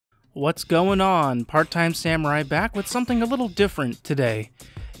What's going on? Part-Time Samurai back with something a little different today.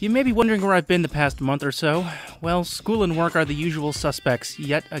 You may be wondering where I've been the past month or so. Well, school and work are the usual suspects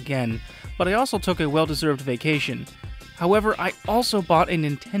yet again, but I also took a well-deserved vacation. However, I also bought a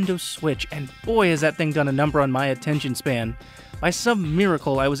Nintendo Switch, and boy has that thing done a number on my attention span. By some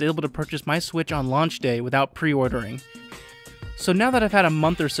miracle, I was able to purchase my Switch on launch day without pre-ordering. So now that I've had a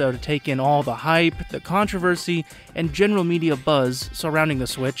month or so to take in all the hype, the controversy, and general media buzz surrounding the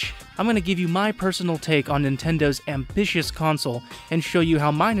Switch, I'm going to give you my personal take on Nintendo's ambitious console and show you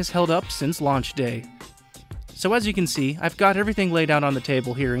how mine has held up since launch day. So as you can see, I've got everything laid out on the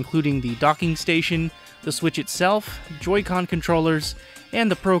table here, including the docking station, the Switch itself, Joy-Con controllers, and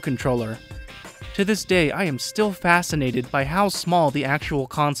the Pro Controller. To this day, I am still fascinated by how small the actual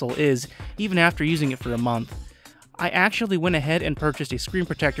console is, even after using it for a month. I actually went ahead and purchased a screen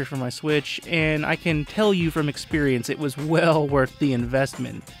protector for my Switch, and I can tell you from experience it was well worth the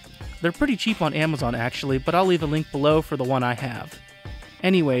investment. They're pretty cheap on Amazon actually, but I'll leave a link below for the one I have.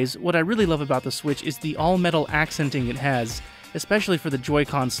 Anyways, what I really love about the Switch is the all-metal accenting it has, especially for the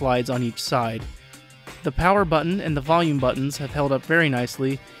Joy-Con slides on each side. The power button and the volume buttons have held up very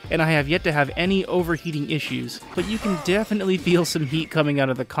nicely, and I have yet to have any overheating issues, but you can definitely feel some heat coming out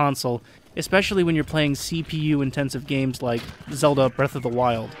of the console, especially when you're playing CPU-intensive games like Zelda Breath of the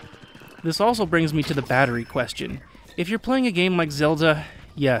Wild. This also brings me to the battery question. If you're playing a game like Zelda,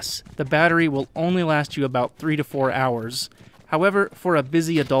 yes, the battery will only last you about 3 to 4 hours. However, for a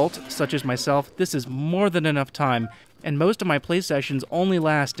busy adult, such as myself, this is more than enough time, and most of my play sessions only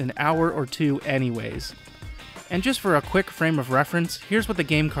last an hour or two anyways. And just for a quick frame of reference, here's what the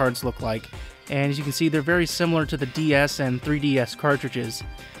game cards look like, and as you can see they're very similar to the DS and 3DS cartridges.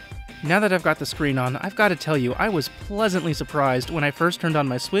 Now that I've got the screen on, I've got to tell you, I was pleasantly surprised when I first turned on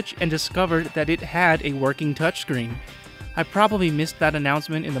my Switch and discovered that it had a working touchscreen. I probably missed that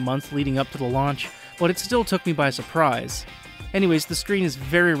announcement in the months leading up to the launch, but it still took me by surprise. Anyways, the screen is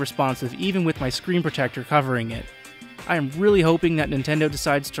very responsive, even with my screen protector covering it. I am really hoping that Nintendo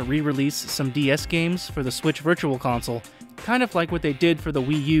decides to re-release some DS games for the Switch Virtual Console, kind of like what they did for the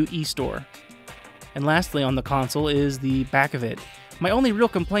Wii U eStore. And lastly on the console is the back of it. My only real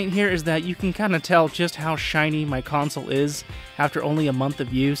complaint here is that you can kind of tell just how shiny my console is after only a month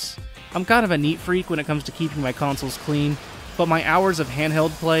of use. I'm kind of a neat freak when it comes to keeping my consoles clean, but my hours of handheld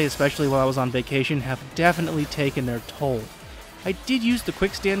play, especially while I was on vacation, have definitely taken their toll. I did use the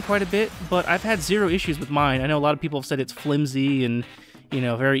quick stand quite a bit, but I've had zero issues with mine. I know a lot of people have said it's flimsy and,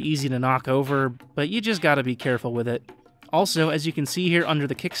 very easy to knock over, but you just gotta be careful with it. Also, as you can see here under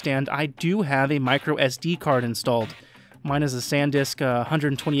the kickstand, I do have a micro SD card installed. Mine is a SanDisk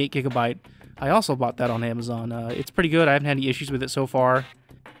 128GB. I also bought that on Amazon. It's pretty good. I haven't had any issues with it so far.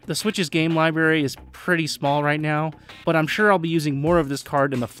 The Switch's game library is pretty small right now, but I'm sure I'll be using more of this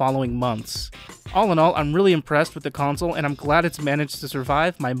card in the following months. All in all, I'm really impressed with the console, and I'm glad it's managed to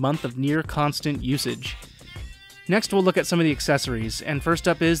survive my month of near constant usage. Next, we'll look at some of the accessories, and first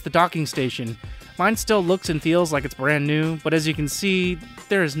up is the docking station. Mine still looks and feels like it's brand new, but as you can see,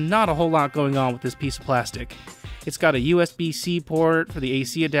 there is not a whole lot going on with this piece of plastic. It's got a USB-C port for the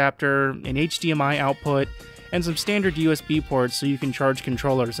AC adapter, an HDMI output, and some standard USB ports so you can charge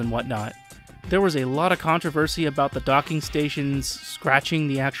controllers and whatnot. There was a lot of controversy about the docking stations scratching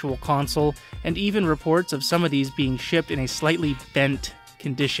the actual console, and even reports of some of these being shipped in a slightly bent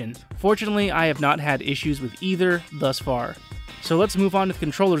condition. Fortunately, I have not had issues with either thus far. So let's move on to the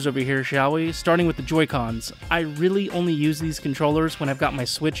controllers over here, shall we? Starting with the Joy-Cons. I really only use these controllers when I've got my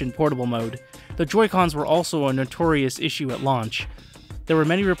Switch in portable mode. The Joy-Cons were also a notorious issue at launch. There were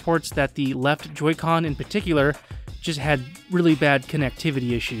many reports that the left Joy-Con in particular just had really bad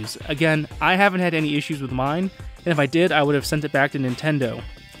connectivity issues. Again, I haven't had any issues with mine, and if I did, I would have sent it back to Nintendo.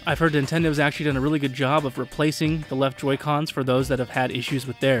 I've heard Nintendo's actually done a really good job of replacing the left Joy-Cons for those that have had issues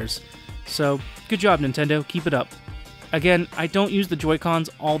with theirs. So, good job Nintendo, keep it up. Again, I don't use the Joy-Cons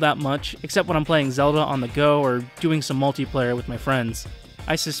all that much, except when I'm playing Zelda on the go or doing some multiplayer with my friends.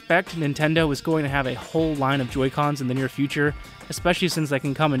 I suspect Nintendo is going to have a whole line of Joy-Cons in the near future, especially since they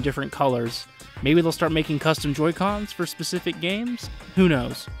can come in different colors. Maybe they'll start making custom Joy-Cons for specific games? Who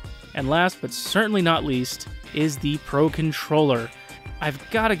knows? And last but certainly not least is the Pro Controller.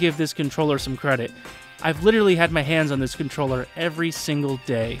 I've got to give this controller some credit. I've literally had my hands on this controller every single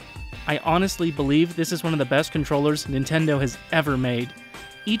day. I honestly believe this is one of the best controllers Nintendo has ever made.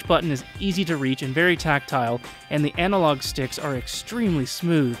 Each button is easy to reach and very tactile, and the analog sticks are extremely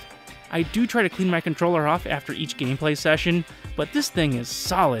smooth. I do try to clean my controller off after each gameplay session, but this thing is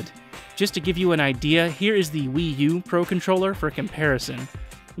solid. Just to give you an idea, here is the Wii U Pro Controller for comparison.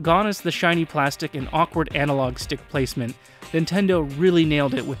 Gone is the shiny plastic and awkward analog stick placement. Nintendo really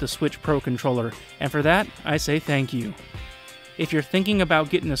nailed it with the Switch Pro controller, and for that, I say thank you. If you're thinking about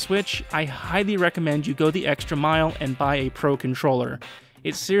getting a Switch, I highly recommend you go the extra mile and buy a Pro controller.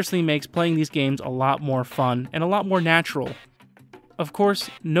 It seriously makes playing these games a lot more fun and a lot more natural. Of course,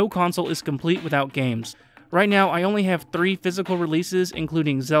 no console is complete without games. Right now, I only have 3 physical releases,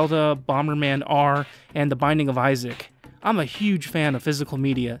 including Zelda, Bomberman R, and The Binding of Isaac. I'm a huge fan of physical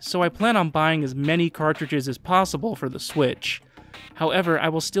media, so I plan on buying as many cartridges as possible for the Switch. However, I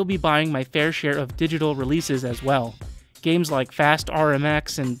will still be buying my fair share of digital releases as well. Games like Fast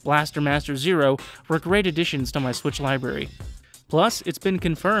RMX and Blaster Master Zero were great additions to my Switch library. Plus, it's been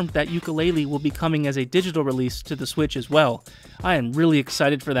confirmed that Yooka-Laylee will be coming as a digital release to the Switch as well. I am really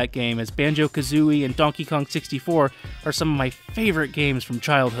excited for that game, as Banjo-Kazooie and Donkey Kong 64 are some of my favorite games from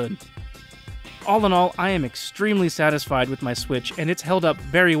childhood. All in all, I am extremely satisfied with my Switch, and it's held up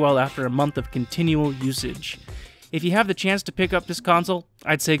very well after a month of continual usage. If you have the chance to pick up this console,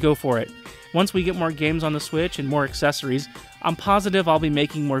 I'd say go for it. Once we get more games on the Switch and more accessories, I'm positive I'll be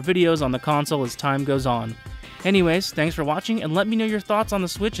making more videos on the console as time goes on. Anyways, thanks for watching, and let me know your thoughts on the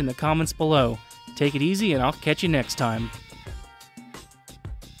Switch in the comments below. Take it easy, and I'll catch you next time.